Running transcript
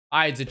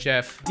Alright,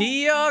 Chef.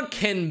 Dia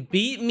can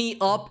beat me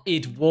up.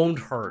 It won't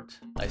hurt.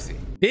 I see.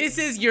 This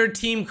is your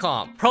team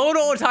comp.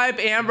 Prototype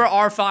Amber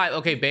R5.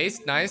 Okay,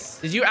 base.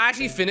 Nice. Did you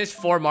actually finish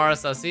 4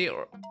 Marasasi?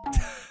 Or...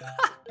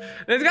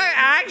 This guy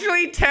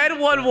actually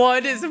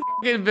 10-1-1 is a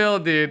fucking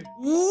build, dude.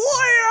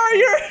 What are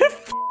your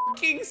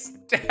fucking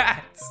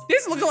stats?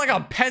 This looking like a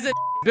peasant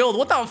build.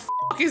 What the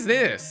fuck is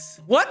this?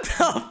 What the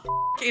fuck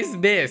is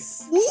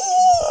this?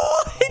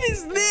 What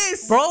is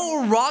this?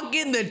 Bro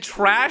rocking the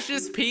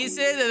trashiest pieces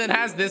and then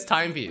has this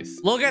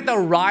timepiece. Look at the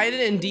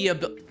Raiden and Dia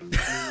build.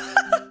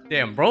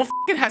 Damn, bro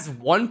fucking has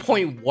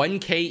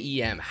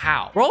 1.1k EM.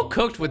 How? Bro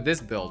cooked with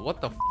this build.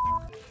 What the f?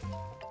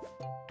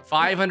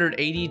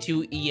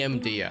 582 EM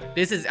Dia.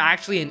 This is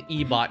actually an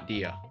E-bot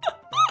Dia.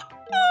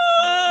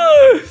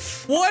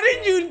 What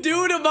did you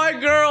do to my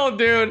girl,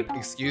 dude?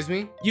 Excuse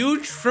me?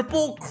 You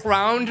triple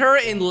crowned her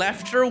and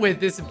left her with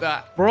this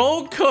bat.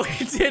 Bro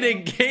cooked it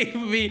and gave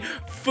me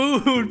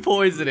food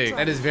poisoning.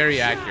 That is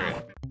very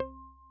accurate.